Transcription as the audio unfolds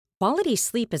Quality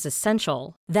sleep is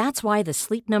essential. That's why the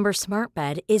Sleep Number Smart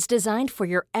Bed is designed for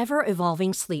your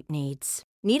ever-evolving sleep needs.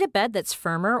 Need a bed that's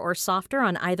firmer or softer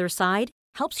on either side?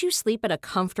 Helps you sleep at a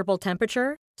comfortable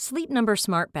temperature? Sleep Number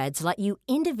Smart Beds let you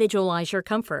individualize your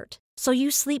comfort, so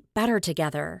you sleep better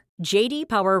together. J.D.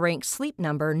 Power ranks Sleep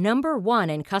Number number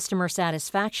 1 in customer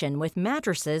satisfaction with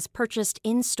mattresses purchased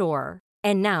in-store.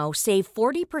 And now, save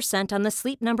 40% on the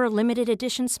Sleep Number Limited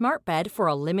Edition Smart Bed for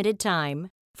a limited time.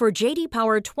 For J.D.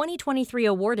 Power 2023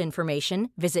 award information,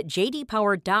 visit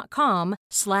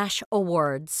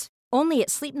jdpower.com/awards. Only at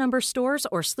Sleep Number stores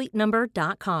or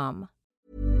sleepnumber.com.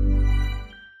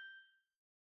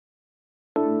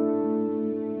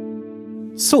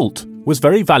 Salt was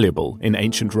very valuable in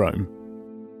ancient Rome.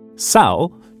 Sal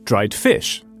dried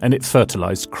fish, and it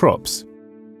fertilized crops.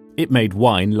 It made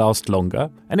wine last longer,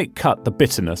 and it cut the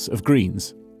bitterness of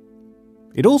greens.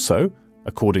 It also,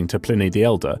 according to Pliny the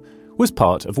Elder, was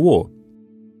part of war.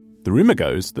 The rumour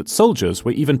goes that soldiers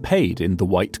were even paid in the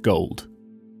white gold.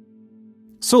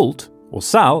 Salt, or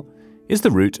sal, is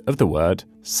the root of the word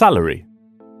salary.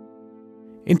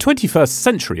 In 21st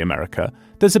century America,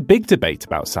 there's a big debate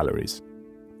about salaries.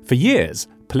 For years,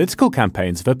 political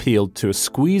campaigns have appealed to a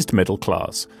squeezed middle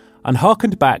class and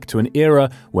harkened back to an era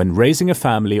when raising a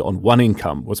family on one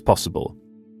income was possible.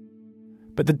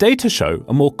 But the data show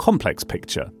a more complex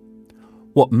picture.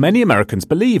 What many Americans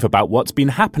believe about what's been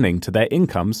happening to their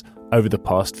incomes over the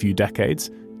past few decades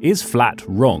is flat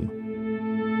wrong.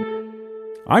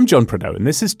 I'm John Prideaux, and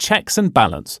this is Checks and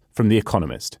Balance from The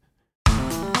Economist.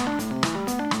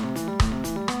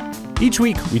 Each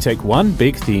week, we take one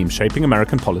big theme shaping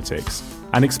American politics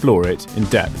and explore it in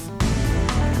depth.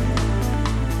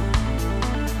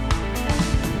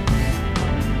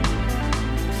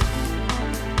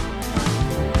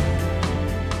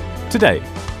 Today,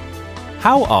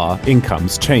 how are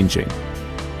incomes changing?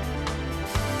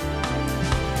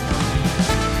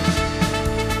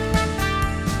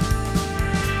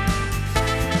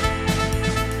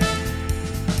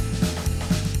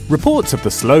 Reports of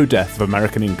the slow death of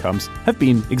American incomes have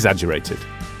been exaggerated.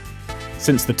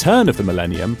 Since the turn of the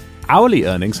millennium, hourly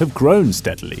earnings have grown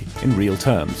steadily in real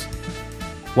terms.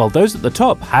 While those at the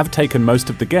top have taken most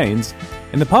of the gains,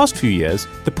 in the past few years,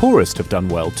 the poorest have done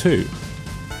well too.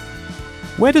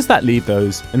 Where does that leave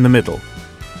those in the middle?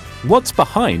 What's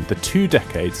behind the 2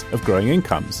 decades of growing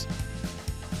incomes?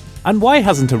 And why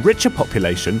hasn't a richer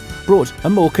population brought a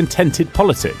more contented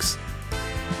politics?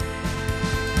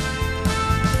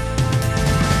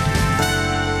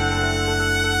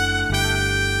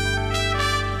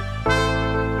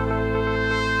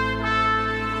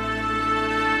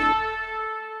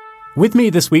 With me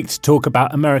this week to talk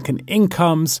about American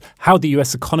incomes, how the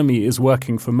US economy is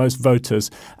working for most voters,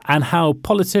 and how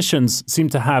politicians seem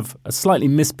to have a slightly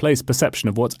misplaced perception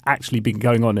of what's actually been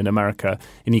going on in America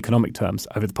in economic terms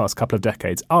over the past couple of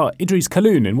decades, are Idris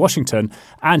Khaloun in Washington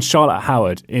and Charlotte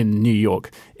Howard in New York.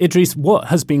 Idris, what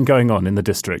has been going on in the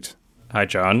district? Hi,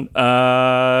 John.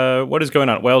 What is going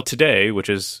on? Well, today, which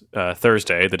is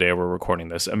Thursday, the day we're recording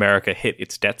this, America hit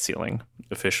its debt ceiling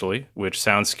officially, which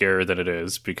sounds scarier than it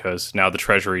is because now the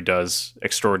Treasury does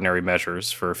extraordinary measures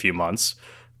for a few months,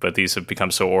 but these have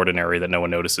become so ordinary that no one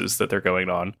notices that they're going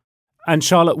on. And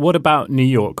Charlotte, what about New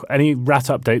York? Any rat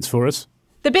updates for us?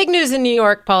 The big news in New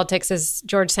York politics is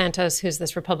George Santos, who's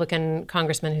this Republican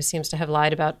congressman who seems to have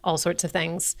lied about all sorts of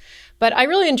things. But I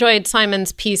really enjoyed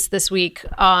Simon's piece this week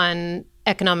on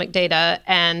economic data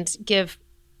and give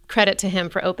credit to him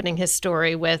for opening his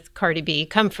story with Cardi B.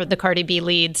 Come for the Cardi B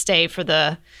lead, stay for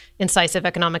the incisive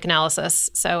economic analysis.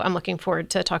 So I'm looking forward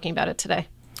to talking about it today.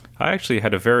 I actually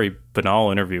had a very banal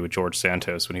interview with George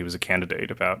Santos when he was a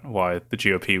candidate about why the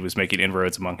GOP was making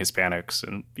inroads among Hispanics.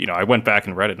 And, I went back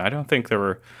and read it, and I don't think there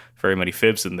were very many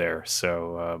fibs in there.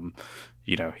 So,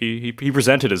 he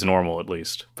presented as normal, at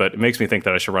least. But it makes me think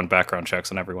that I should run background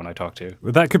checks on everyone I talk to.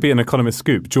 Well, that could be an Economist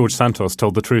scoop. George Santos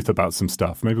told the truth about some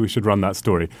stuff. Maybe we should run that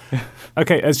story.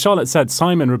 Okay, as Charlotte said,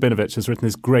 Simon Rabinovich has written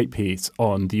this great piece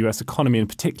on the US economy and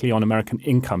particularly on American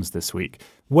incomes this week.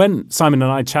 When Simon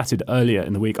and I chatted earlier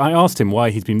in the week, I asked him why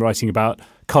he's been writing about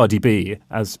Cardi B,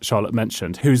 as Charlotte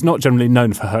mentioned, who's not generally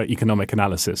known for her economic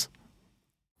analysis.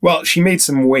 Well, she made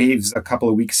some waves a couple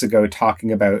of weeks ago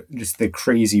talking about just the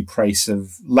crazy price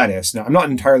of lettuce. Now, I'm not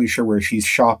entirely sure where she's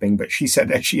shopping, but she said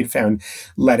that she had found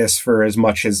lettuce for as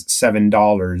much as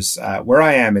 $7. Where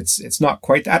I am, it's not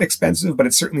quite that expensive, but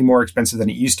it's certainly more expensive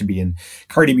than it used to be. And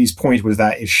Cardi B's point was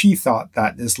that if she thought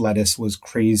that this lettuce was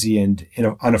crazy and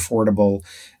unaffordable,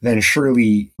 then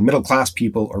surely middle-class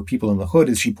people or people in the hood,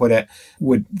 as she put it,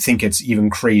 would think it's even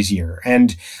crazier.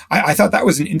 And I thought that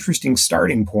was an interesting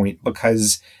starting point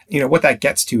because what that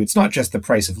gets to, it's not just the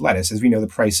price of lettuce. As we know, the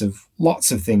price of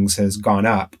lots of things has gone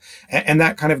up. And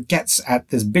that kind of gets at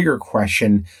this bigger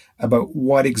question about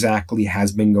what exactly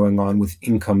has been going on with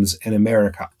incomes in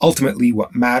America. Ultimately,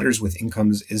 what matters with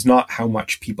incomes is not how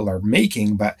much people are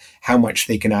making, but how much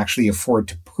they can actually afford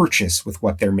to purchase with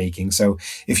what they're making. So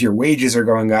if your wages are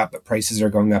going up, but prices are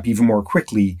going up even more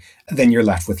quickly, then you're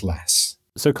left with less.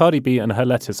 So Cardi B and her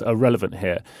lettuce are relevant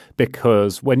here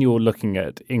because when you're looking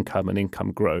at income and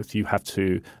income growth, you have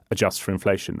to adjust for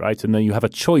inflation, right? And then you have a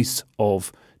choice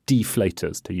of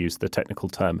deflators, to use the technical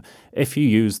term. If you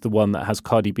use the one that has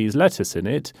Cardi B's lettuce in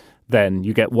it, then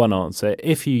you get one answer.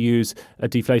 If you use a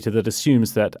deflator that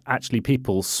assumes that actually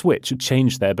people switch,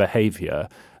 change their behavior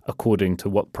according to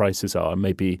what prices are,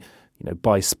 maybe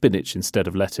buy spinach instead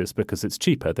of lettuce because it's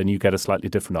cheaper, then you get a slightly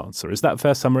different answer. Is that a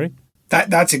fair summary?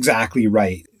 That's exactly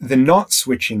right. The not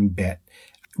switching bit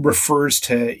refers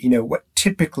to, what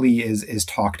typically is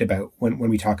talked about when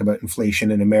we talk about inflation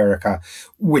in America,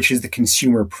 which is the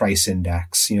consumer price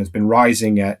index. It's been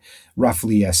rising at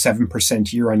roughly a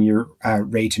 7% year-on-year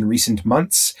rate in recent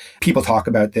months. People talk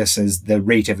about this as the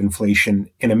rate of inflation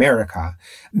in America.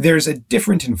 There's a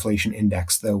different inflation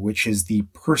index, though, which is the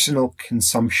Personal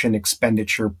Consumption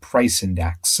Expenditure Price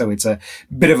Index. So it's a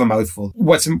bit of a mouthful.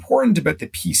 What's important about the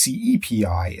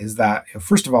PCEPI is that,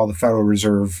 first of all, the Federal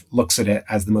Reserve looks at it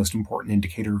as the most important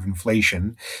indicator of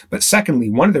inflation. But secondly,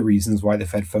 one of the reasons why the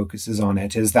Fed focuses on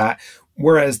it is that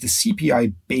whereas the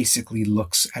CPI basically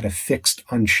looks at a fixed,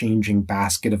 unchanging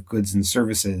basket of goods and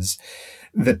services,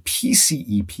 the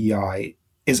PCEPI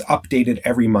is updated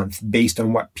every month based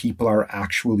on what people are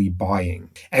actually buying.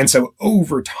 And so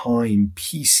over time,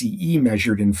 PCE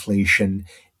measured inflation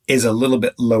is a little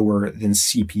bit lower than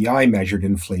CPI measured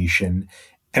inflation.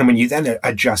 And when you then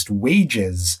adjust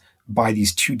wages by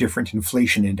these two different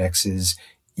inflation indexes,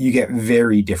 you get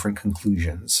very different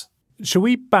conclusions. Shall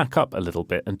we back up a little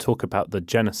bit and talk about the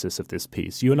genesis of this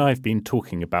piece? You and I have been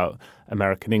talking about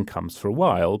American incomes for a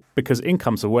while because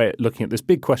incomes are a way of looking at this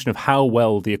big question of how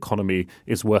well the economy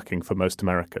is working for most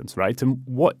Americans, right? And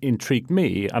what intrigued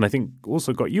me, and I think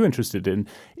also got you interested in,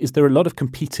 is there are a lot of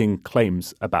competing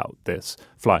claims about this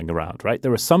flying around, right?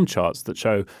 There are some charts that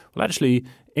show, well, actually,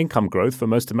 income growth for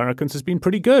most Americans has been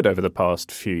pretty good over the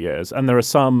past few years. And there are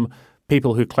some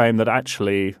people who claim that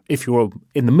actually, if you're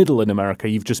in the middle in America,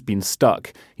 you've just been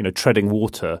stuck, treading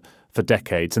water for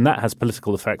decades. And that has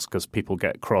political effects because people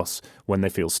get cross when they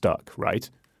feel stuck, right?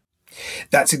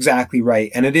 That's exactly right.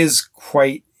 And it is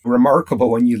quite remarkable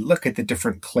when you look at the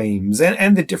different claims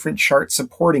and the different charts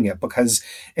supporting it, because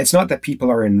it's not that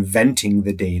people are inventing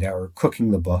the data or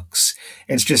cooking the books.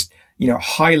 It's just,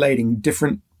 highlighting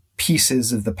different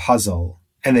pieces of the puzzle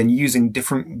and then using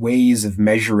different ways of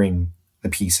measuring the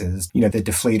pieces, the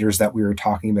deflators that we were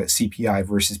talking about, CPI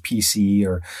versus PC,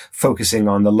 or focusing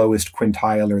on the lowest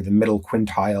quintile or the middle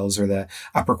quintiles or the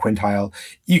upper quintile,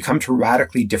 you come to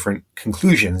radically different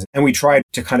conclusions. And we tried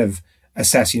to kind of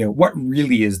assess, what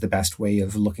really is the best way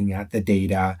of looking at the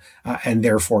data, and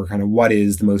therefore kind of what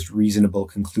is the most reasonable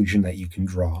conclusion that you can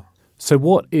draw. So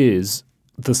what is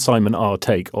the Simon R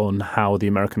take on how the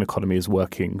American economy is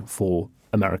working for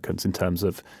Americans in terms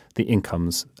of the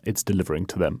incomes it's delivering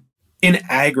to them? In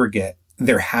aggregate,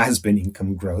 there has been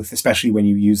income growth, especially when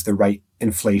you use the right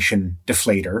inflation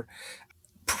deflator.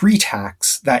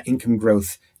 Pre-tax, that income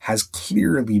growth has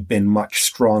clearly been much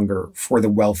stronger for the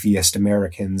wealthiest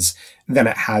Americans than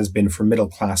it has been for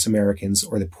middle-class Americans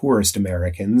or the poorest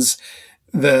Americans.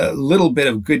 The little bit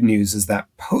of good news is that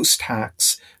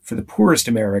post-tax, for the poorest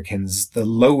Americans, the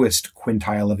lowest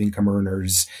quintile of income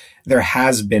earners, there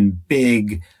has been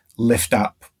big lift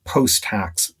up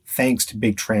post-tax thanks to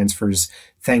big transfers,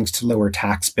 thanks to lower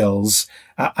tax bills.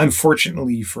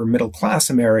 Unfortunately, for middle-class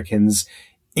Americans,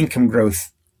 income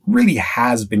growth really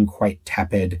has been quite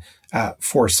tepid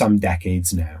for some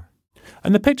decades now.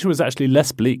 And the picture was actually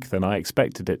less bleak than I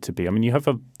expected it to be. I mean, you have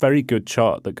a very good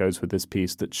chart that goes with this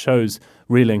piece that shows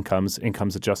real incomes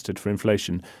adjusted for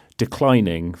inflation,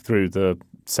 declining through the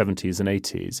 70s and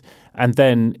 80s, and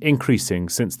then increasing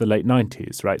since the late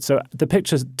 90s, right? So the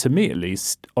picture, to me at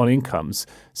least, on incomes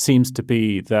seems to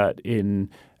be that in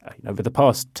over the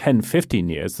past 10, 15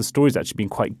 years, the story's actually been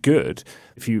quite good.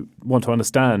 If you want to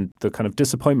understand the kind of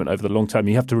disappointment over the long term,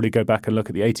 you have to really go back and look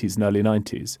at the 80s and early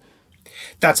 90s.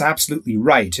 That's absolutely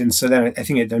right. And so then I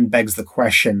think it then begs the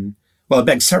question, well, it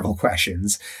begs several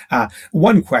questions.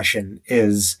 One question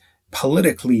is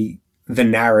politically the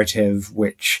narrative,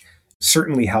 which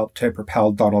certainly helped to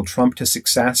propel Donald Trump to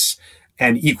success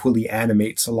and equally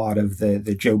animates a lot of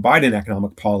the Joe Biden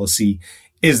economic policy,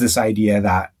 is this idea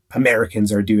that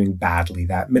Americans are doing badly,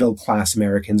 that middle-class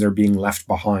Americans are being left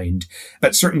behind.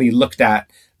 But certainly looked at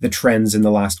the trends in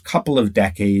the last couple of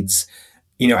decades,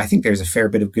 I think there's a fair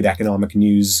bit of good economic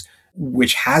news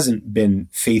which hasn't been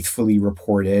faithfully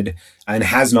reported and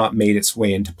has not made its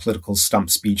way into political stump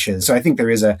speeches. So I think there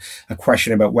is a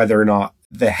question about whether or not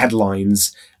the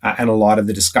headlines and a lot of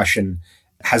the discussion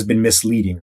has been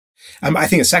misleading. I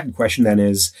think a second question then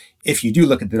is, if you do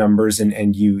look at the numbers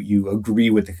and you agree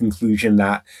with the conclusion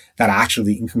that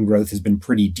actually income growth has been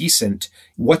pretty decent,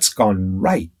 what's gone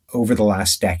right over the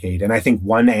last decade? And I think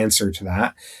one answer to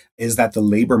that is that the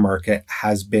labor market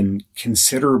has been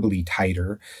considerably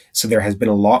tighter. So there has been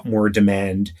a lot more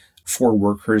demand for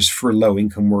workers, for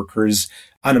low-income workers.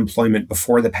 Unemployment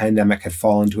before the pandemic had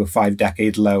fallen to a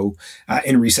 5-decade low.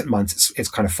 In recent months, it's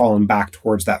kind of fallen back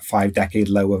towards that 5-decade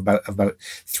low of about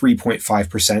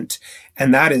 3.5%.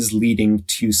 And that is leading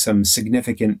to some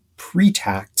significant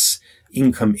pre-tax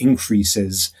income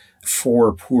increases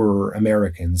for poorer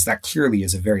Americans. That clearly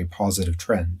is a very positive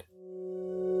trend.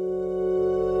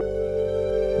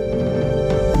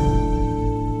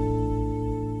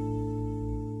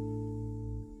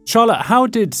 Charlotte, how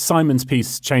did Simon's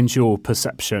piece change your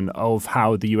perception of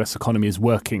how the US economy is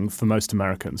working for most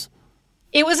Americans?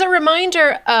 It was a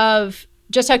reminder of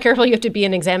just how careful you have to be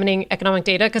in examining economic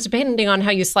data, because depending on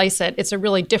how you slice it, it's a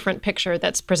really different picture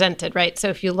that's presented, right? So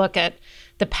if you look at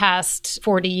the past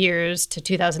 40 years to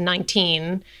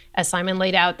 2019, as Simon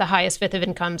laid out, the highest fifth of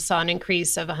income saw an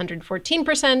increase of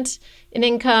 114% in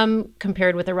income,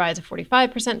 compared with a rise of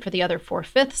 45% for the other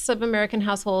 4/5 of American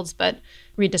households, but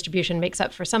redistribution makes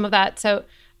up for some of that. So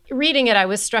reading it, I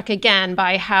was struck again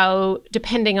by how,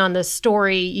 depending on the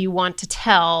story you want to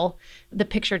tell, the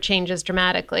picture changes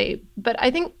dramatically. But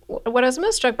I think what I was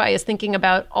most struck by is thinking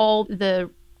about all the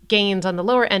gains on the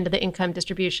lower end of the income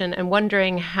distribution and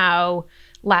wondering how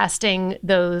lasting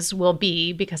those will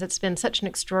be, because it's been such an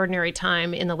extraordinary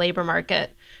time in the labor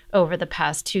market over the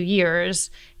past 2 years.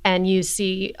 And you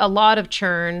see a lot of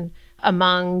churn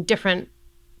among different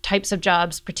types of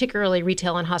jobs, particularly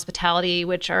retail and hospitality,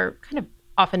 which are kind of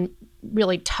often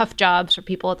really tough jobs for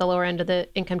people at the lower end of the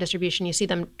income distribution. You see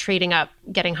them trading up,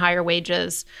 getting higher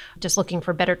wages, just looking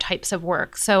for better types of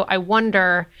work. So I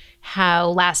wonder how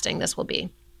lasting this will be.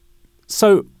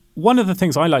 So one of the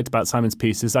things I liked about Simon's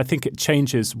piece is I think it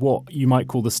changes what you might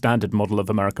call the standard model of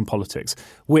American politics,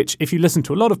 which if you listen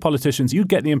to a lot of politicians, you'd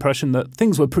get the impression that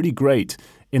things were pretty great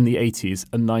in the 80s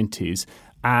and 90s.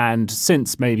 And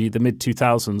since maybe the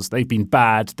mid-2000s, they've been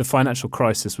bad. The financial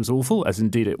crisis was awful, as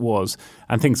indeed it was,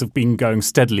 and things have been going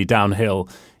steadily downhill.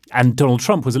 And Donald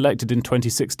Trump was elected in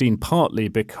 2016 partly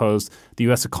because the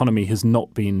US economy has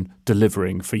not been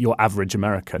delivering for your average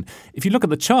American. If you look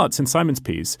at the charts in Simon's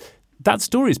piece, that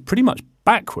story is pretty much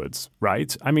backwards,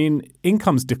 right? I mean,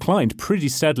 incomes declined pretty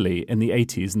steadily in the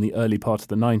 80s and the early part of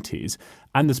the 90s,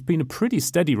 and there's been a pretty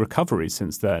steady recovery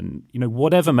since then,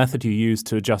 whatever method you use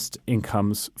to adjust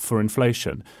incomes for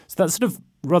inflation. So that sort of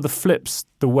rather flips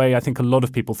the way I think a lot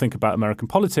of people think about American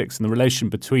politics and the relation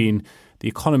between the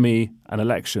economy and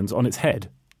elections on its head.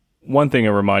 One thing it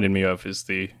reminded me of is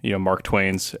the Mark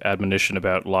Twain's admonition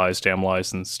about lies, damn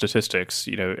lies, and statistics,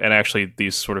 and actually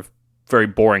these sort of very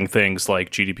boring things like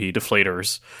GDP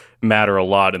deflators matter a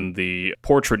lot in the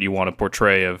portrait you want to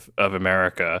portray of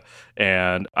America.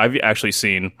 And I've actually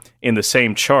seen in the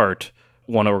same chart,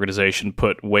 one organization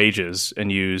put wages and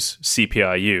use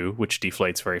CPIU, which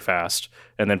deflates very fast,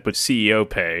 and then put CEO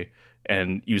pay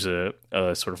and use a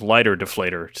sort of lighter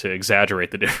deflator to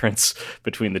exaggerate the difference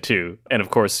between the two. And of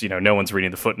course, no one's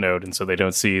reading the footnote, and so they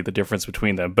don't see the difference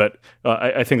between them. But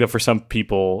I think that for some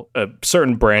people, a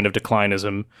certain brand of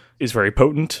declinism is very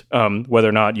potent. Whether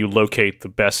or not you locate the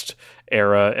best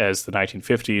era as the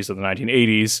 1950s or the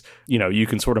 1980s, you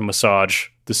can sort of massage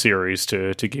the series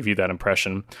to give you that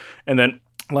impression. And then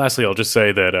lastly, I'll just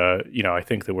say that I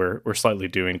think that we're slightly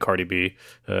doing Cardi B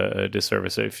a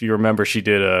disservice. If you remember, she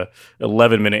did a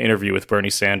 11-minute interview with Bernie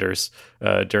Sanders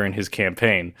during his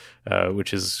campaign,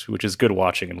 which is good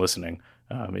watching and listening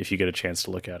if you get a chance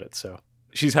to look at it. So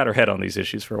she's had her head on these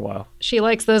issues for a while. She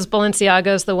likes those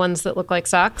Balenciagos, the ones that look like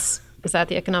socks. Is that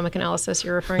the economic analysis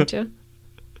you're referring to?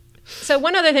 So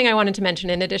one other thing I wanted to mention,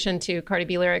 in addition to Cardi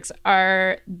B lyrics,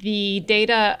 are the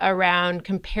data around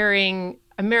comparing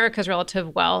America's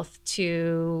relative wealth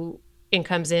to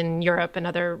incomes in Europe and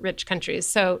other rich countries.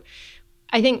 So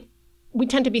I think we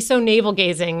tend to be so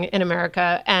navel-gazing in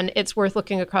America, and it's worth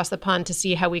looking across the pond to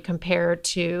see how we compare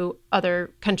to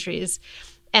other countries.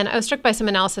 And I was struck by some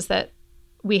analysis that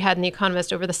we had in The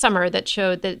Economist over the summer that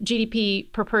showed that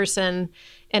GDP per person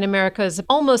in America is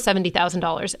almost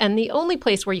 $70,000. And the only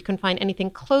place where you can find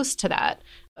anything close to that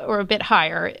or a bit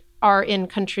higher, are in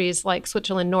countries like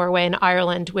Switzerland, Norway, and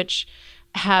Ireland, which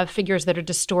have figures that are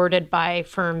distorted by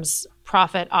firms'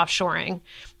 profit offshoring.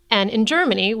 And in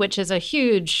Germany, which is a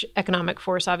huge economic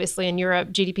force, obviously, in Europe,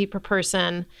 GDP per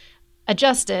person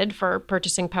adjusted for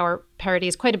purchasing power parity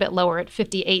is quite a bit lower at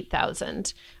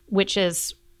 58,000, which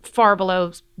is far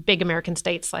below big American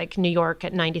states like New York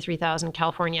at 93,000,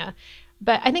 California.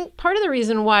 But I think part of the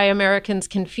reason why Americans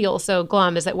can feel so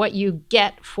glum is that what you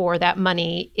get for that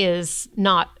money is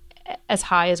not as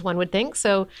high as one would think.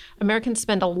 So Americans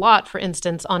spend a lot, for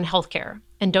instance, on healthcare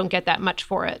and don't get that much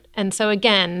for it. And so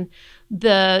again,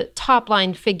 the top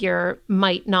line figure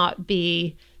might not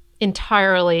be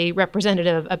entirely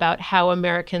representative about how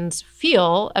Americans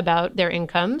feel about their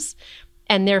incomes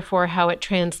and therefore how it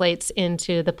translates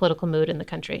into the political mood in the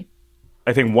country.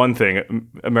 I think one thing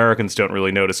Americans don't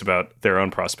really notice about their own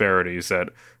prosperity is that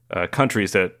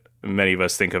countries that many of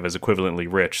us think of as equivalently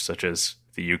rich, such as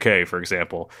the UK, for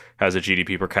example, has a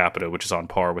GDP per capita which is on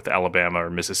par with Alabama or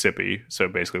Mississippi, so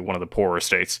basically one of the poorer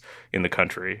states in the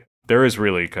country. There is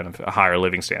really kind of a higher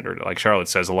living standard. Like Charlotte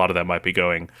says, a lot of that might be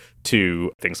going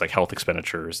to things like health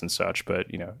expenditures and such. But,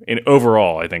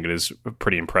 overall, I think it is a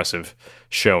pretty impressive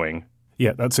showing.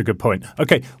 Yeah, that's a good point.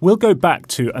 Okay, we'll go back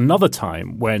to another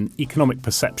time when economic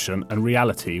perception and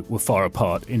reality were far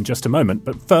apart in just a moment.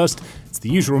 But first, it's the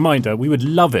usual reminder, we would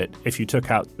love it if you took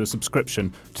out the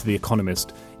subscription to The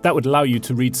Economist. That would allow you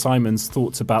to read Simon's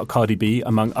thoughts about Cardi B,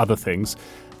 among other things.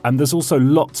 And there's also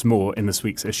lots more in this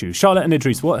week's issue. Charlotte and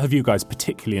Idris, what have you guys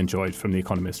particularly enjoyed from The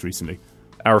Economist recently?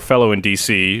 Our fellow in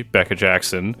D.C., Becca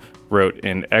Jackson, wrote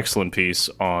an excellent piece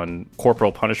on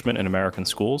corporal punishment in American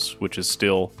schools, which is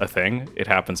still a thing. It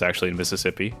happens actually in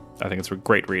Mississippi. I think it's a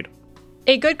great read.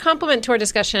 A good complement to our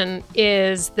discussion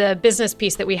is the business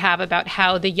piece that we have about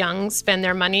how the young spend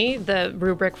their money, the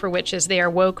rubric for which is they are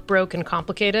woke, broke, and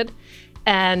complicated.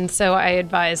 And so I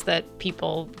advise that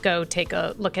people go take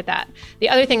a look at that. The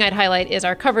other thing I'd highlight is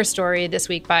our cover story this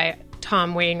week by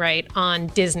Tom Wainwright on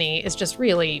Disney is just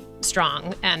really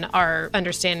strong. And our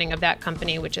understanding of that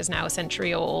company, which is now a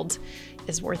century old,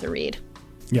 is worth a read.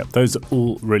 Yeah, those are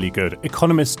all really good.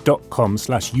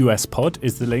 Economist.com/USpod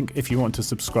is the link if you want to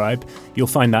subscribe. You'll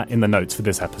find that in the notes for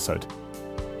this episode.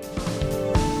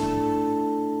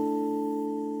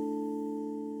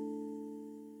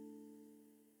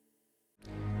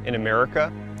 In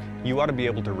America, you ought to be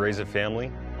able to raise a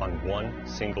family on one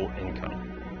single income.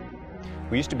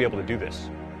 We used to be able to do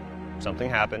this. Something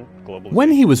happened, global.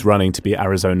 When he was running to be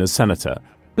Arizona's senator,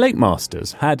 Blake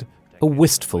Masters had a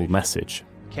wistful message.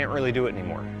 Can't really do it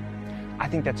anymore. I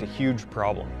think that's a huge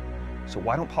problem. So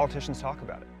why don't politicians talk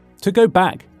about it? To go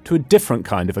back to a different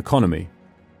kind of economy.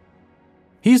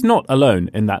 He's not alone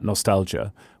in that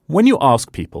nostalgia. When you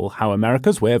ask people how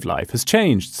America's way of life has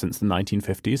changed since the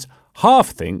 1950s, half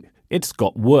think it's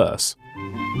got worse.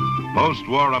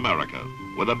 Post-war America,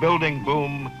 with a building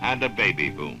boom and a baby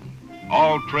boom.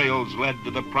 All trails led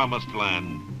to the promised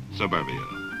land, suburbia.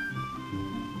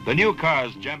 The new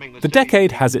cars jamming the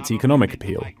decade has its economic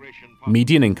appeal.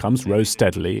 Median incomes rose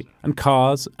steadily, and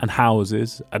cars and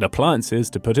houses and appliances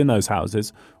to put in those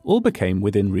houses all became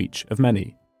within reach of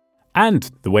many.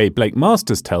 And the way Blake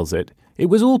Masters tells it, it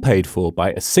was all paid for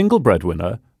by a single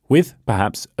breadwinner with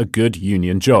perhaps a good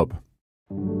union job.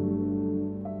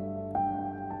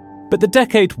 But the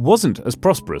decade wasn't as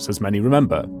prosperous as many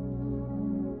remember.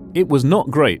 It was not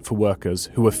great for workers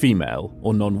who were female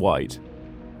or non-white.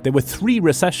 There were 3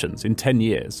 recessions in 10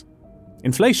 years.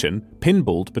 Inflation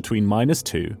pinballed between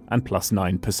 -2% and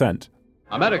 +9%.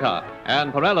 America,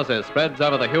 and paralysis spreads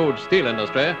over the huge steel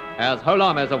industry as whole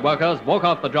armies of workers walk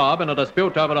off the job in a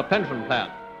dispute over a pension plan.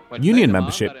 Union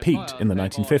membership peaked in the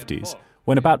 1950s,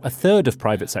 when about a third of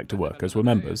private sector workers were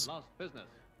members.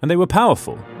 And they were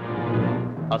powerful.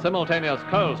 A simultaneous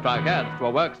coal strike adds to a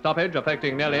work stoppage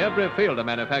affecting nearly every field of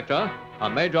manufacture, a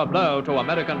major blow to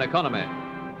American economy.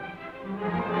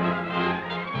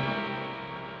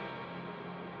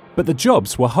 But the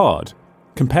jobs were hard.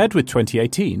 Compared with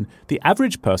 2018, the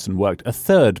average person worked a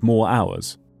third more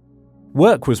hours.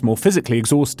 Work was more physically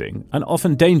exhausting and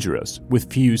often dangerous,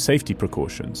 with few safety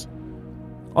precautions.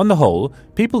 On the whole,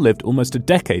 people lived almost a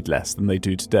decade less than they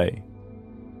do today.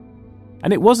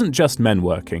 And it wasn't just men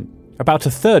working. About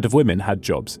a third of women had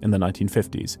jobs in the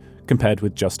 1950s, compared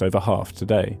with just over half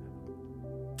today.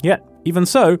 Yet, even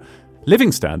so,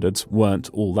 living standards weren't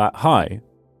all that high.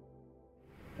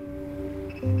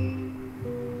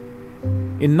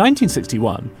 In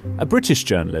 1961, a British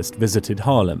journalist visited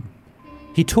Harlem.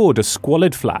 He toured a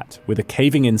squalid flat with a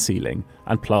caving-in ceiling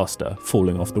and plaster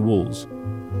falling off the walls.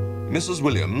 Mrs.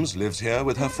 Williams lives here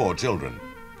with her 4 children.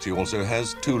 She also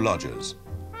has 2 lodgers.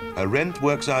 Her rent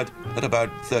works out at about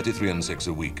 33 6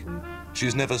 a week.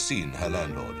 She's never seen her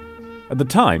landlord. At the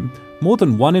time, more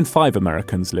than 1 in 5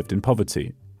 Americans lived in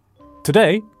poverty.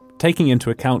 Today, taking into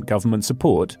account government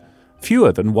support,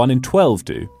 fewer than 1 in 12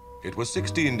 do. It was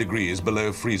 16 degrees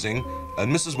below freezing,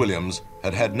 and Mrs. Williams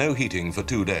had had no heating for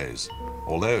 2 days,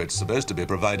 although it's supposed to be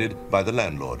provided by the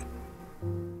landlord.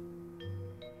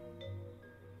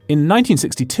 In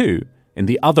 1962, in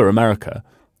The Other America,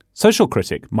 social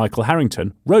critic Michael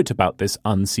Harrington wrote about this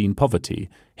unseen poverty,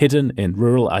 hidden in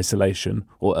rural isolation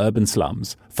or urban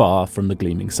slums far from the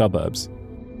gleaming suburbs.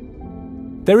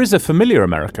 There is a familiar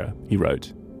America, he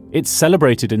wrote. It's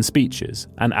celebrated in speeches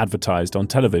and advertised on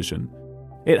television.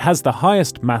 It has the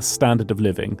highest mass standard of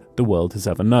living the world has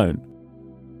ever known.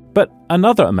 But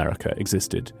another America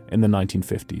existed in the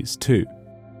 1950s too.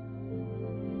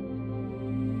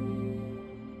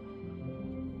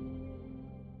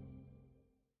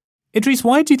 Idris,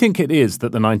 why do you think it is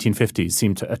that the 1950s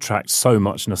seem to attract so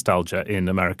much nostalgia in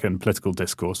American political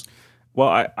discourse?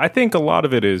 Well, I think a lot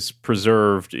of it is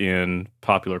preserved in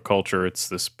popular culture. It's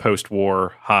this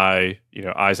post-war high,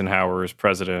 Eisenhower is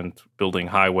president, building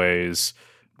highways.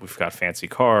 We've got fancy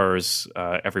cars.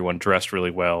 Everyone dressed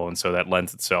really well. And so that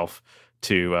lends itself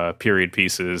to period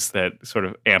pieces that sort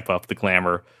of amp up the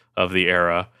glamour of the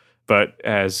era. But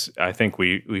as I think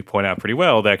we point out pretty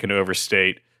well, that can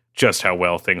overstate just how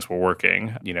well things were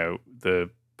working. The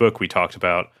book we talked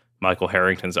about, Michael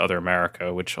Harrington's Other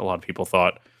America, which a lot of people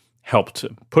thought helped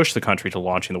push the country to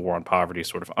launching the war on poverty,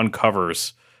 sort of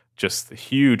uncovers just the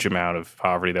huge amount of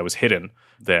poverty that was hidden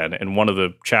then. And one of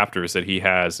the chapters that he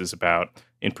has is about,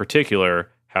 in particular,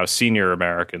 how senior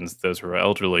Americans, those who are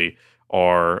elderly,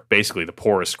 are basically the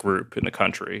poorest group in the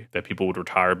country, that people would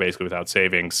retire basically without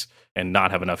savings and not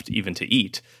have enough even to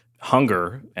eat.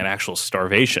 Hunger and actual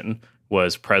starvation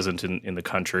was present in the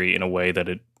country in a way that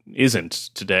it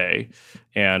isn't today.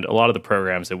 And a lot of the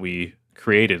programs that we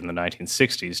created in the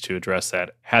 1960s to address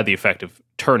that had the effect of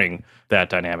turning that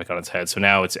dynamic on its head. So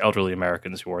now it's elderly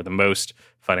Americans who are the most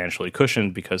financially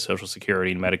cushioned because Social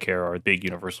Security and Medicare are big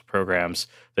universal programs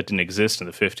that didn't exist in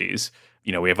the 50s.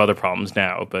 We have other problems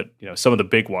now, but some of the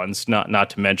big ones, not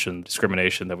to mention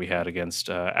discrimination that we had against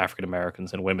African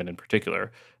Americans and women in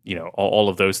particular, all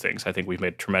of those things I think we've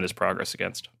made tremendous progress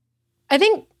against. I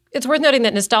think it's worth noting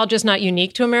that nostalgia is not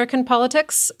unique to American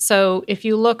politics. So if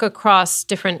you look across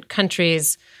different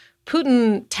countries,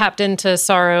 Putin tapped into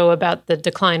sorrow about the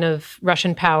decline of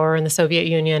Russian power in the Soviet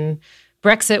Union.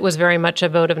 Brexit was very much a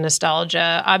vote of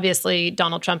nostalgia. Obviously,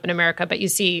 Donald Trump in America, but you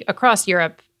see across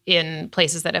Europe in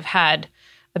places that have had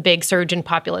a big surge in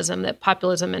populism, that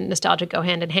populism and nostalgia go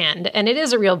hand in hand. And it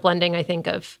is a real blending, I think,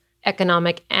 of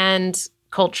economic and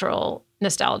cultural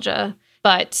nostalgia.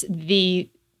 But the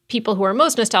people who are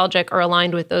most nostalgic are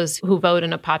aligned with those who vote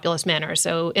in a populist manner.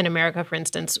 So in America, for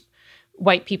instance,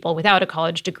 white people without a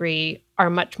college degree are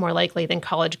much more likely than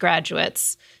college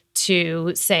graduates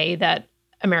to say that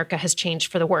America has changed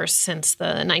for the worse since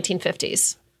the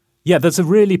 1950s. Yeah, there's a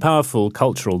really powerful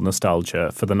cultural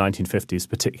nostalgia for the 1950s,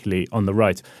 particularly on the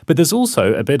right. But there's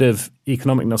also a bit of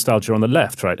economic nostalgia on the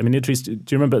left, right? I mean, Idris, do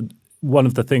you remember one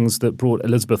of the things that brought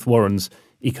Elizabeth Warren's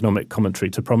economic commentary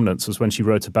to prominence was when she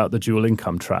wrote about the dual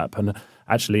income trap, and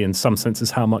actually in some senses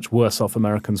how much worse off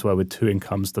Americans were with 2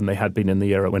 incomes than they had been in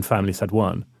the era when families had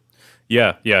 1.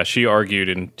 Yeah. She argued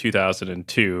in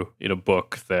 2002 in a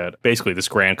book that basically this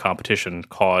grand competition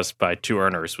caused by 2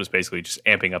 earners was basically just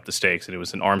amping up the stakes, and it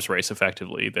was an arms race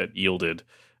effectively that yielded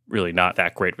really not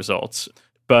that great results.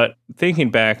 But thinking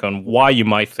back on why you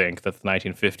might think that the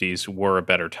 1950s were a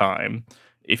better time,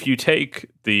 if you take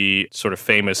the sort of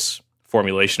famous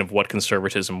formulation of what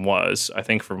conservatism was, I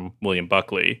think from William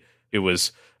Buckley, it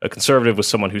was a conservative was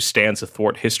someone who stands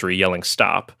athwart history yelling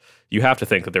stop. You have to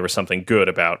think that there was something good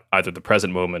about either the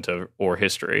present moment or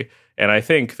history. And I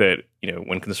think that,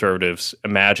 when conservatives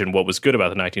imagine what was good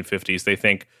about the 1950s, they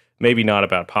think maybe not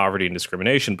about poverty and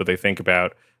discrimination, but they think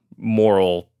about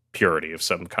moral purity of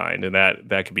some kind. And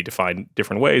that could be defined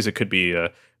different ways. It could be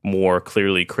a more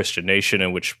clearly Christian nation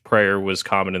in which prayer was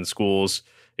common in schools.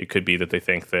 It could be that they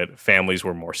think that families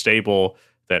were more stable,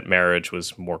 that marriage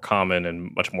was more common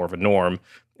and much more of a norm.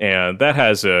 And that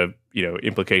has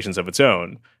implications of its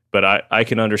own. But I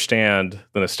can understand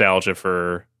the nostalgia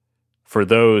for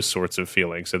those sorts of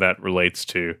feelings. So that relates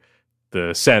to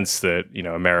the sense that,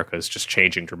 America is just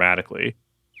changing dramatically.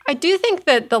 I do think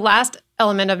that the last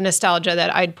element of nostalgia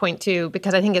that I'd point to,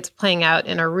 because I think it's playing out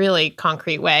in a really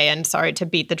concrete way, and sorry to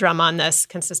beat the drum on this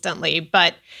consistently,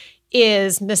 but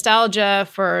is nostalgia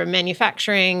for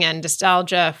manufacturing and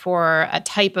nostalgia for a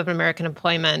type of American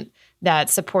employment that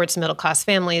supports middle-class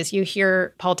families. You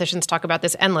hear politicians talk about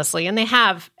this endlessly, and they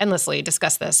have endlessly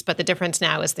discussed this, but the difference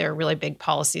now is there are really big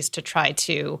policies to try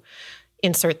to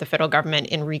insert the federal government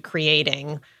in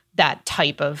recreating that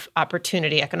type of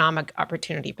opportunity, economic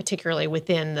opportunity, particularly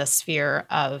within the sphere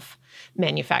of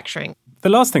manufacturing. The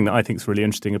last thing that I think is really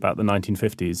interesting about the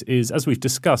 1950s is, as we've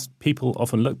discussed, people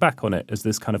often look back on it as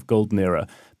this kind of golden era.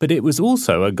 But it was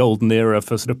also a golden era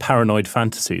for sort of paranoid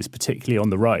fantasies, particularly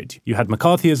on the right. You had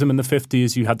McCarthyism in the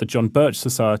 50s, you had the John Birch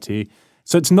Society.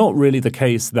 So it's not really the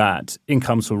case that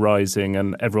incomes were rising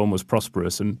and everyone was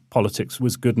prosperous and politics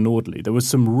was good and orderly. There was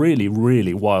some really,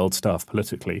 really wild stuff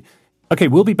politically. Okay,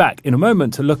 we'll be back in a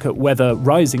moment to look at whether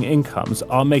rising incomes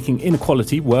are making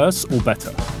inequality worse or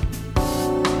better.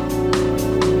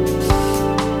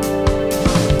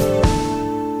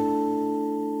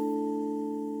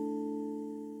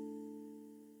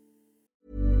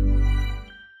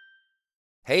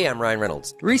 Hey, I'm Ryan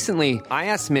Reynolds. Recently, I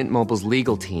asked Mint Mobile's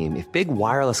legal team if big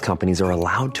wireless companies are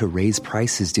allowed to raise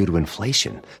prices due to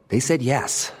inflation. They said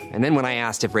yes. And then when I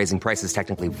asked if raising prices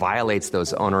technically violates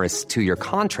those onerous two-year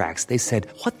contracts, they said,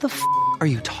 "What the f*** are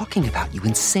you talking about, you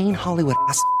insane Hollywood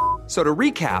ass?" So to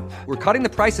recap, we're cutting the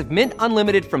price of Mint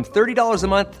Unlimited from $30 a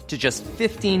month to just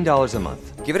 $15 a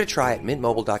month. Give it a try at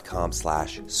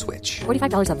mintmobile.com/switch.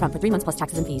 $45 up front for 3 months plus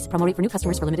taxes and fees. Promo rate for new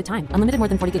customers for limited time. Unlimited more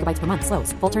than 40 gigabytes per month.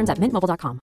 Slows full terms at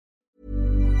mintmobile.com.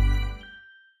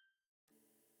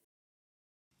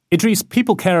 Idris,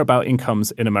 people care about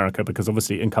incomes in America because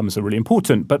obviously incomes are really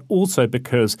important, but also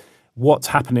because what's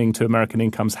happening to American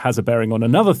incomes has a bearing on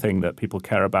another thing that people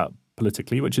care about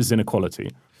politically, which is inequality.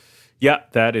 Yeah,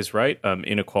 that is right.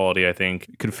 Inequality, I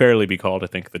think, could fairly be called,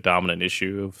 the dominant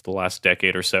issue of the last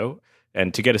decade or so.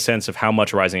 And to get a sense of how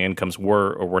much rising incomes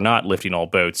were or were not lifting all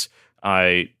boats,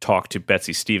 I talked to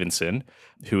Betsy Stevenson,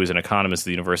 who is an economist at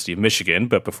the University of Michigan,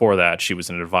 but before that, she was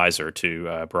an advisor to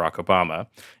Barack Obama.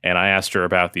 And I asked her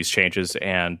about these changes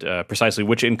and precisely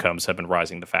which incomes have been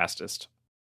rising the fastest.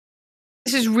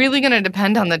 This is really going to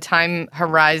depend on the time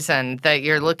horizon that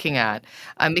you're looking at,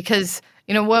 because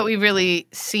what we've really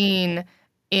seen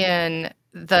in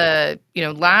the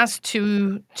last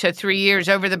 2 to 3 years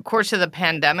over the course of the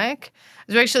pandemic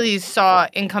is we actually saw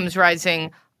incomes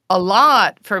rising a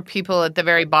lot for people at the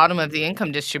very bottom of the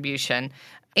income distribution.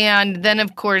 And then,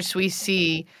 of course, we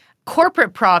see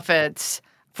corporate profits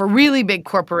for really big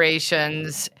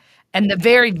corporations. And the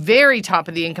very, very top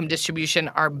of the income distribution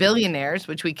are billionaires,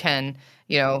 which we can,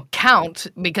 count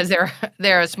because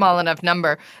they're a small enough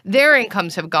number. Their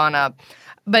incomes have gone up.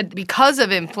 But because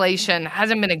of inflation,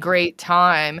 hasn't been a great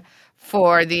time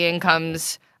for the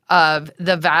incomes of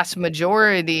the vast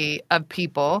majority of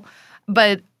people.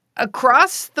 But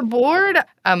across the board,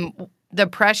 the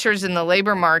pressures in the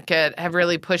labor market have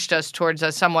really pushed us towards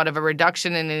a somewhat of a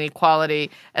reduction in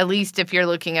inequality, at least if you're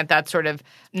looking at that sort of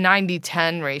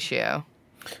 90-10 ratio.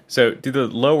 So do the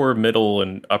lower, middle,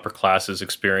 and upper classes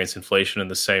experience inflation in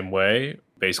the same way?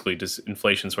 Basically, does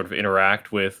inflation sort of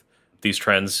interact with these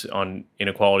trends on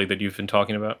inequality that you've been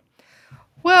talking about?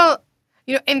 Well,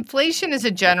 inflation is a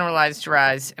generalized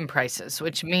rise in prices,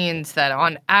 which means that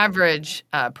on average,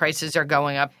 prices are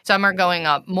going up. Some are going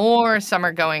up more, some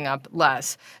are going up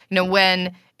less.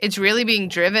 When it's really being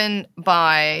driven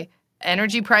by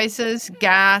energy prices,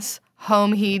 gas,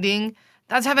 home heating,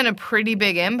 that's having a pretty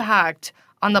big impact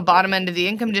on the bottom end of the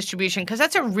income distribution because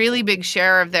that's a really big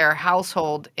share of their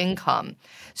household income.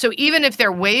 So even if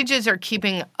their wages are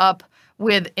keeping up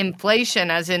with inflation,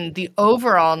 as in the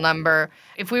overall number,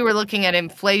 if we were looking at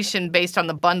inflation based on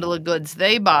the bundle of goods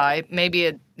they buy, maybe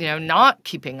it, not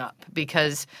keeping up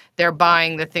because they're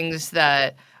buying the things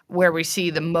where we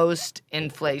see the most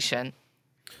inflation.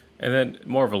 And then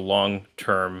more of a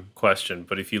long-term question,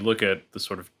 but if you look at the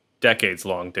sort of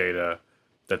decades-long data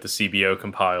that the CBO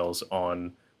compiles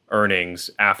on earnings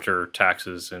after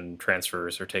taxes and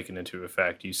transfers are taken into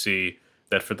effect, you see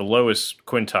that for the lowest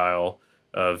quintile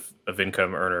of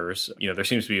income earners, there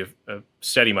seems to be a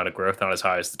steady amount of growth, not as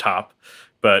high as the top,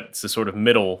 but it's the sort of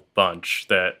middle bunch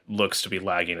that looks to be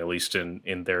lagging, at least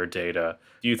in their data.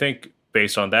 Do you think,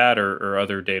 based on that or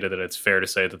other data, that it's fair to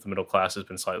say that the middle class has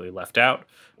been slightly left out,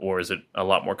 or is it a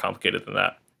lot more complicated than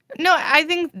that? No, I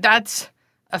think that's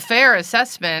a fair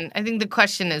assessment. I think the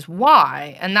question is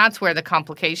why, and that's where the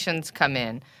complications come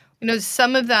in.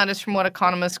 Some of that is from what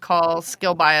economists call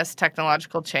skill bias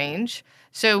technological change.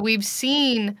 So we've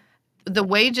seen the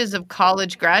wages of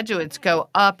college graduates go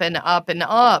up and up and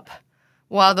up,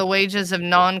 while the wages of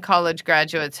non-college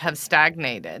graduates have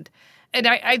stagnated. And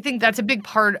I think that's a big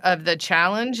part of the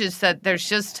challenge is that there's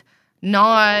just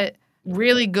not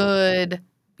really good,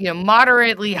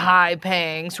 moderately high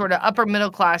paying, sort of upper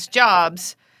middle class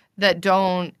jobs that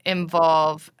don't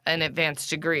involve an advanced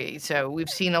degree. So we've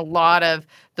seen a lot of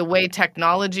the way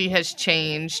technology has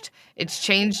changed. It's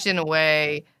changed in a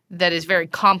way that is very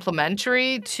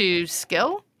complementary to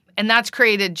skill. And that's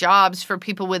created jobs for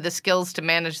people with the skills to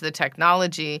manage the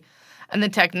technology. And the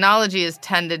technology has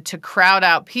tended to crowd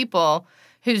out people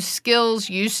whose skills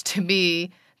used to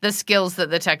be the skills that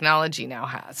the technology now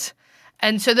has.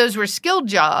 And so those were skilled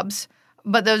jobs,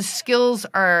 but those skills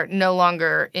are no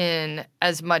longer in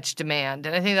as much demand.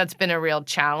 And I think that's been a real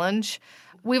challenge.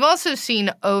 We've also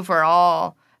seen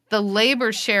overall the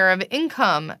labor share of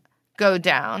income go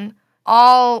down.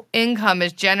 All income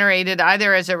is generated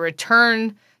either as a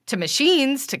return to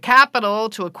machines, to capital,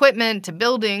 to equipment, to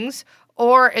buildings,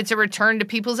 or it's a return to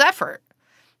people's effort.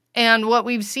 And what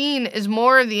we've seen is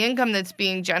more of the income that's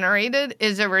being generated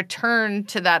is a return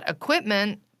to that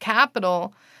equipment,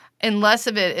 capital, and less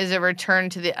of it is a return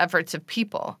to the efforts of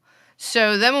people.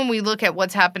 So then when we look at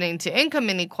what's happening to income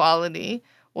inequality,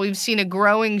 we've seen a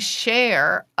growing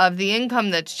share of the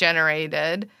income that's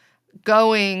generated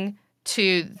going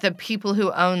to the people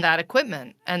who own that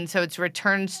equipment. And so it's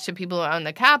returns to people who own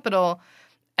the capital.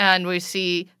 And we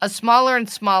see a smaller and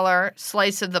smaller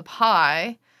slice of the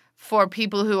pie for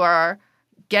people who are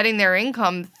getting their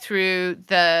income through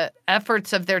the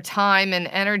efforts of their time and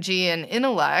energy and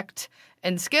intellect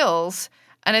and skills.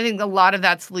 And I think a lot of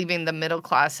that's leaving the middle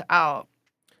class out.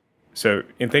 So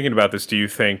in thinking about this, do you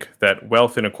think that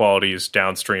wealth inequality is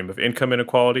downstream of income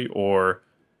inequality, or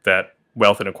that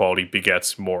wealth inequality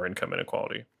begets more income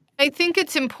inequality? I think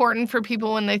it's important for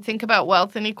people when they think about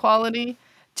wealth inequality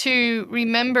to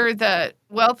remember that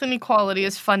wealth inequality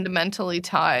is fundamentally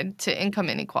tied to income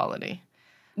inequality.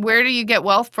 Where do you get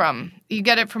wealth from? You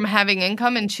get it from having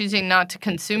income and choosing not to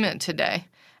consume it today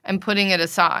and putting it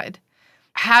aside.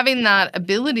 Having that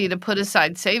ability to put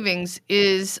aside savings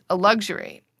is a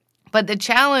luxury. But the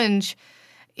challenge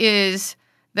is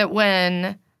that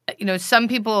when some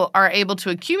people are able to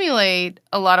accumulate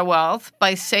a lot of wealth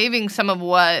by saving some of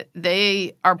what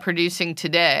they are producing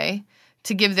today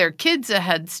to give their kids a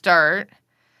head start,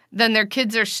 then their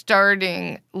kids are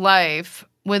starting life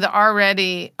with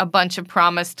already a bunch of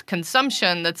promised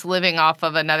consumption that's living off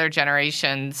of another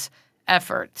generation's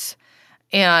efforts.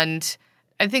 And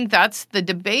I think that's the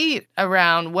debate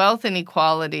around wealth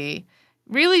inequality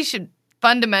really should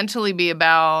fundamentally be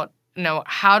about,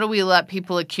 how do we let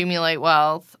people accumulate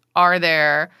wealth? Are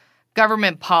there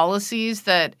government policies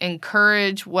that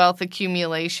encourage wealth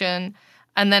accumulation?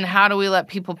 And then how do we let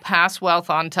people pass wealth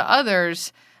on to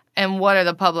others? And what are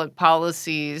the public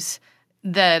policies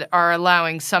that are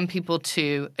allowing some people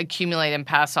to accumulate and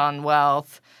pass on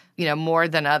wealth, more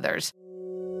than others?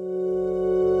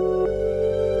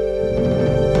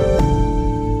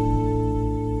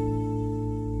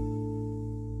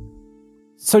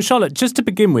 So, Charlotte, just to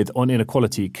begin with on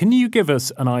inequality, can you give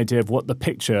us an idea of what the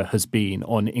picture has been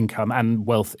on income and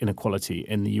wealth inequality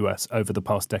in the US over the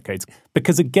past decades?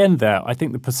 Because again, I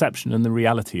think the perception and the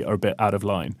reality are a bit out of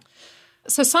line.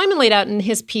 So Simon laid out in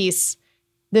his piece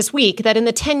this week that in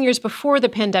the 10 years before the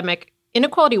pandemic,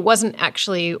 inequality wasn't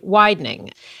actually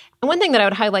widening. And one thing that I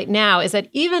would highlight now is that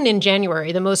even in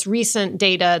January, the most recent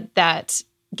data that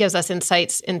gives us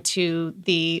insights into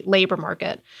the labor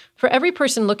market. For every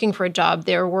person looking for a job,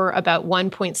 there were about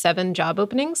 1.7 job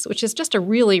openings, which is just a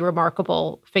really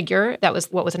remarkable figure. That was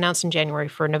what was announced in January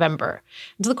for November.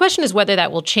 So the question is whether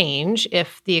that will change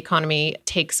if the economy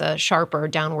takes a sharper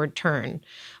downward turn.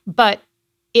 But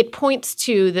it points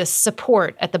to the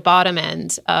support at the bottom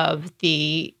end of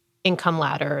the income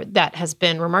ladder that has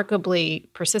been remarkably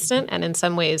persistent and in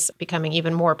some ways becoming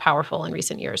even more powerful in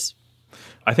recent years.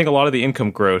 I think a lot of the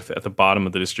income growth at the bottom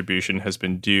of the distribution has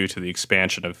been due to the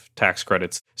expansion of tax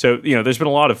credits. So, there's been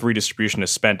a lot of redistribution of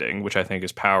spending, which I think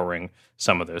is powering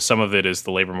some of this. Some of it is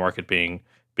the labor market being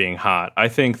hot. I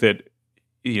think that,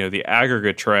 the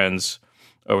aggregate trends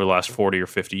over the last 40 or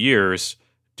 50 years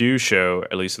do show,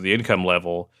 at least at the income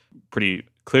level, pretty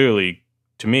clearly,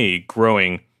 to me,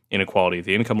 growing inequality at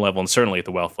the income level and certainly at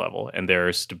the wealth level. And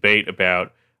there's debate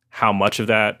about how much of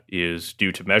that is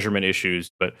due to measurement issues.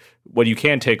 But what you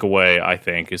can take away, I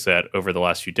think, is that over the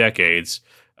last few decades,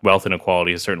 wealth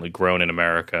inequality has certainly grown in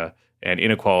America, and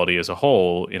inequality as a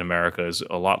whole in America is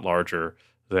a lot larger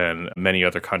than many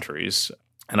other countries.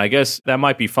 And I guess that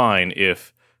might be fine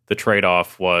if the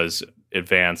trade-off was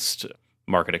advanced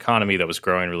market economy that was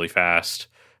growing really fast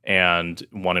and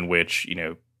one in which,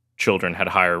 children had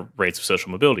higher rates of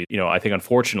social mobility. I think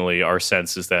unfortunately our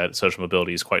sense is that social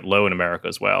mobility is quite low in America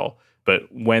as well.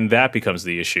 But when that becomes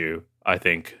the issue, I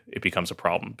think it becomes a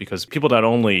problem because people not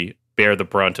only bear the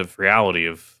brunt of reality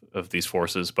of these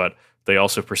forces, but they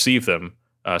also perceive them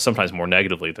sometimes more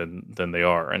negatively than they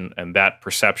are. And that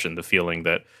perception, the feeling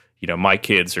that, my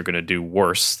kids are going to do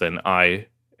worse than I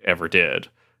ever did,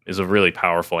 is a really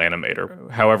powerful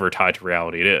animator, however tied to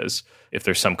reality it is. If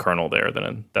there's some kernel there,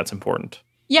 then that's important.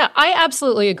 Yeah, I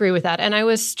absolutely agree with that. And I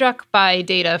was struck by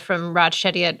data from Raj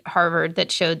Chetty at Harvard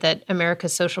that showed that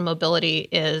America's social mobility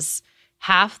is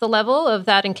half the level of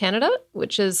that in Canada,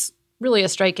 which is really a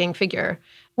striking figure.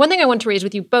 One thing I want to raise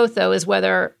with you both, though, is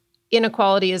whether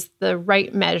inequality is the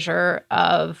right measure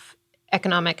of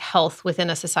economic health within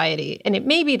a society. And it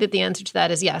may be that the answer to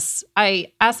that is yes.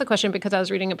 I asked the question because I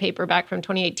was reading a paper back from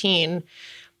 2018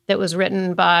 that was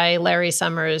written by Larry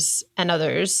Summers and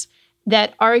others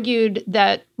that argued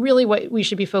that really what we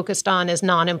should be focused on is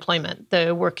non-employment,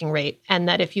 the working rate, and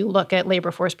that if you look at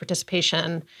labor force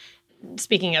participation,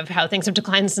 speaking of how things have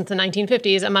declined since the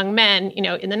 1950s, among men,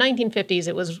 in the 1950s,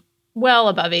 it was well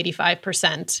above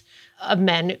 85% of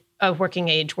men of working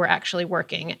age were actually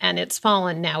working. And it's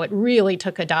fallen now. It really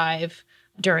took a dive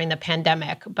during the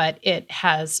pandemic, but it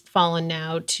has fallen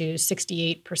now to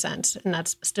 68%. And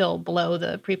that's still below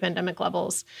the pre-pandemic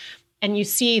levels. And you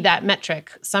see that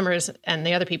metric. Summers and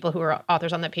the other people who are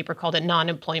authors on that paper called it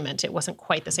non-employment. It wasn't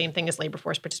quite the same thing as labor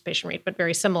force participation rate, but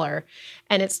very similar.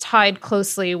 And it's tied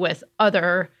closely with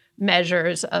other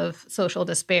measures of social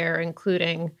despair,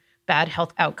 including bad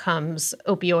health outcomes,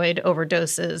 opioid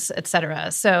overdoses, et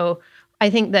cetera. So I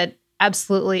think that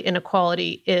absolutely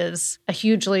inequality is a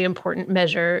hugely important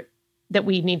measure that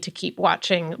we need to keep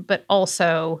watching, but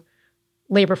also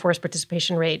labor force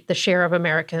participation rate, the share of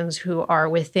Americans who are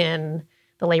within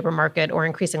the labor market or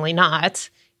increasingly not,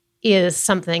 is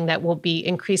something that will be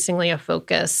increasingly a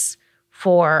focus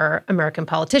for American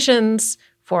politicians,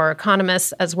 for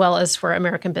economists, as well as for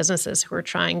American businesses who are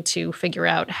trying to figure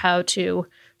out how to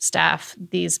staff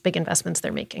these big investments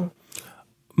they're making.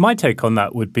 My take on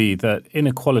that would be that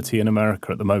inequality in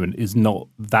America at the moment is not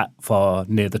that far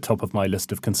near the top of my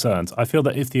list of concerns. I feel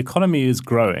that if the economy is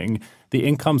growing, the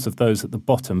incomes of those at the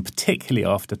bottom, particularly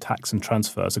after tax and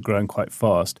transfers, are growing quite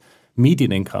fast.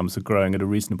 Median incomes are growing at a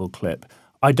reasonable clip.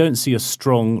 I don't see a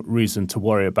strong reason to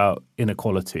worry about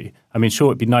inequality. I mean, sure,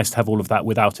 it'd be nice to have all of that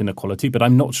without inequality, but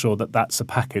I'm not sure that that's a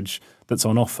package that's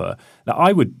on offer. Now,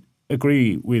 I would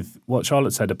agree with what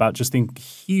Charlotte said about just the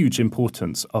huge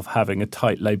importance of having a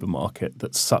tight labour market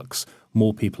that sucks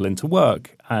more people into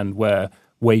work and where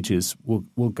wages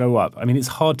will go up. I mean, it's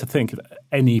hard to think of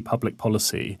any public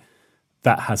policy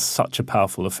that has such a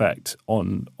powerful effect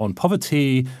on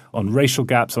poverty, on racial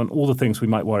gaps, on all the things we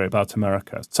might worry about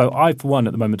America. So I, for one,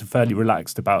 at the moment, am fairly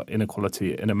relaxed about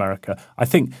inequality in America. I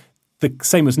think the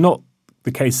same was not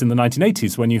the case in the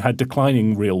 1980s when you had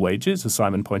declining real wages, as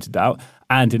Simon pointed out,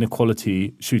 and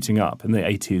inequality shooting up in the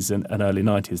 80s and early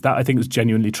 90s. That, I think, was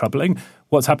genuinely troubling.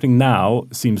 What's happening now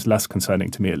seems less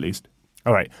concerning to me, at least.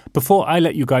 All right, before I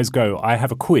let you guys go, I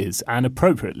have a quiz, and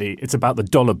appropriately, it's about the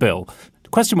dollar bill.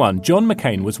 Question 1. John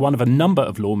McCain was one of a number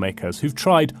of lawmakers who've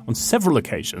tried on several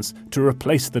occasions to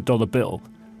replace the dollar bill.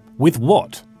 With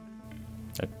what?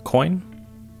 A coin?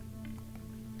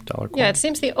 Dollar coin? Yeah, it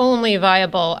seems the only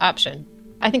viable option.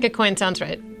 I think a coin sounds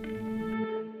right.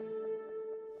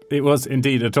 It was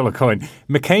indeed a dollar coin.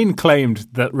 McCain claimed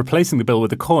that replacing the bill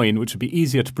with a coin, which would be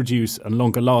easier to produce and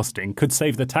longer lasting, could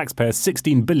save the taxpayers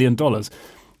 $16 billion.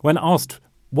 When asked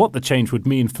what the change would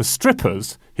mean for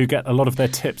strippers who get a lot of their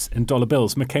tips in dollar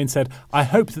bills, McCain said, "I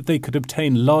hope that they could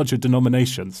obtain larger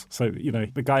denominations." So,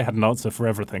 the guy had an answer for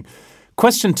everything.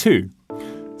 Question 2.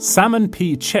 Salmon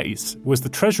P. Chase was the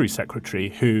Treasury Secretary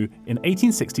who, in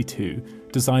 1862,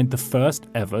 designed the first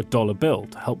ever dollar bill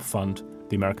to help fund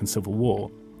the American Civil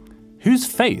War. Whose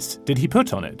face did he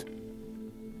put on it?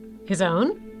 His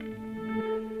own?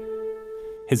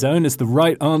 His own is the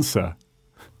right answer.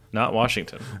 Not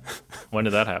Washington. When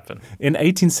did that happen? In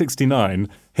 1869,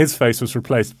 his face was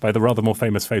replaced by the rather more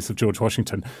famous face of George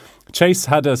Washington. Chase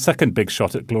had a second big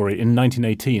shot at glory in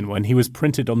 1918 when he was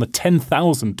printed on the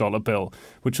 $10,000 bill,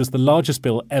 which was the largest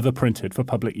bill ever printed for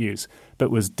public use,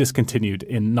 but was discontinued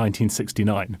in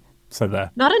 1969. So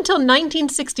there. Not until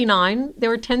 1969, there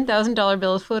were $10,000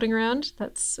 bills floating around.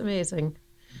 That's amazing.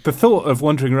 The thought of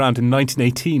wandering around in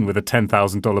 1918 with a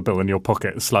 $10,000 bill in your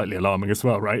pocket is slightly alarming as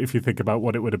well, right? If you think about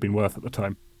what it would have been worth at the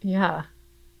time. Yeah.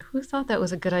 Who thought that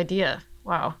was a good idea?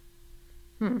 Wow.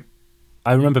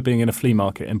 I remember being in a flea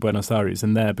market in Buenos Aires,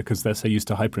 and there, because they're so used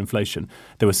to hyperinflation,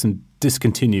 there were some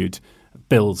discontinued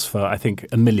bills for, I think,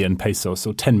 1 million pesos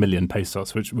or 10 million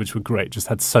pesos, which were great, just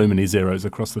had so many zeros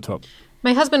across the top.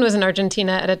 My husband was in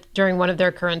Argentina during one of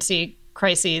their currency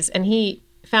crises, and he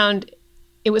found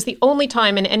It was the only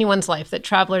time in anyone's life that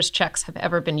traveler's checks have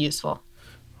ever been useful.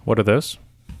 What are those?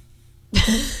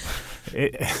 Is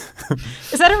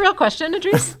that a real question,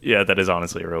 Idris? Yeah, that is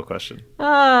honestly a real question.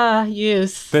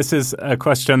 Youth. This is a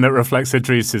question that reflects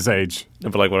Idris's age.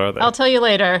 But like, what are they? I'll tell you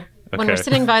later. Okay. When we're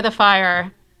sitting by the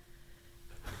fire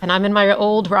and I'm in my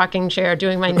old rocking chair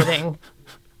doing my knitting,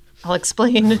 I'll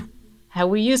explain how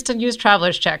we used to use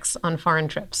traveler's checks on foreign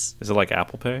trips. Is it like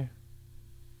Apple Pay?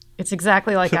 It's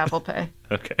exactly like Apple Pay.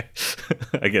 Okay.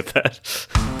 I get that.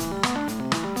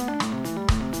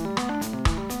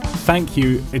 Thank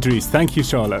you, Idris. Thank you,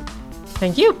 Charlotte.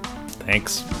 Thank you.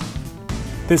 Thanks.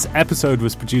 This episode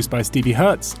was produced by Stevie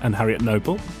Hertz and Harriet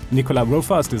Noble. Nicolas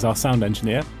Rofast is our sound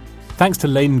engineer. Thanks to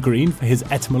Lane Green for his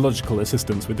etymological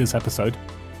assistance with this episode.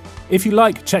 If you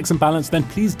like Checks and Balance, then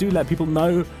please do let people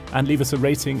know and leave us a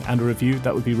rating and a review.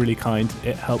 That would be really kind.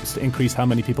 It helps to increase how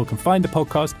many people can find the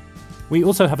podcast. We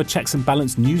also have a Checks and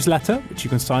Balance newsletter, which you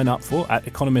can sign up for at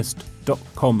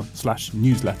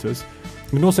economist.com/newsletters.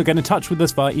 You can also get in touch with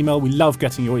us via email. We love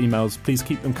getting your emails. Please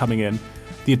keep them coming in.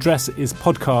 The address is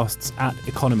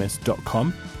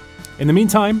podcasts@economist.com. In the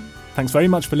meantime, thanks very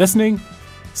much for listening.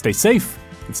 Stay safe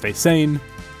and stay sane.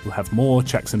 We'll have more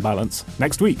Checks and Balance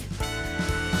next week.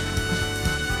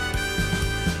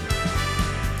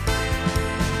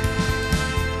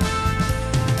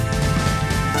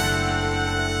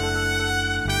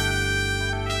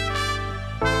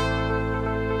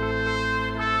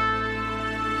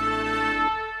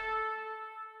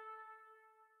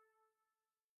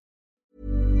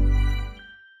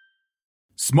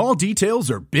 Small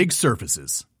details are big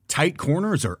surfaces. Tight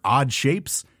corners are odd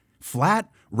shapes. Flat,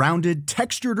 rounded,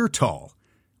 textured, or tall.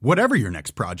 Whatever your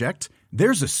next project,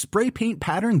 there's a spray paint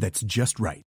pattern that's just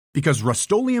right. Because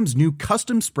Rust-Oleum's new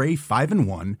Custom Spray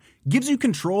 5-in-1 gives you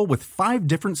control with 5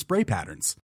 different spray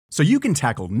patterns. So you can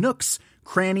tackle nooks,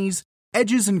 crannies,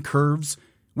 edges, and curves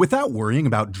without worrying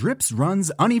about drips,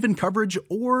 runs, uneven coverage,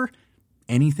 or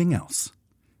anything else.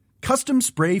 Custom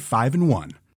Spray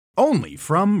 5-in-1. Only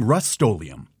from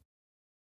Rust-Oleum.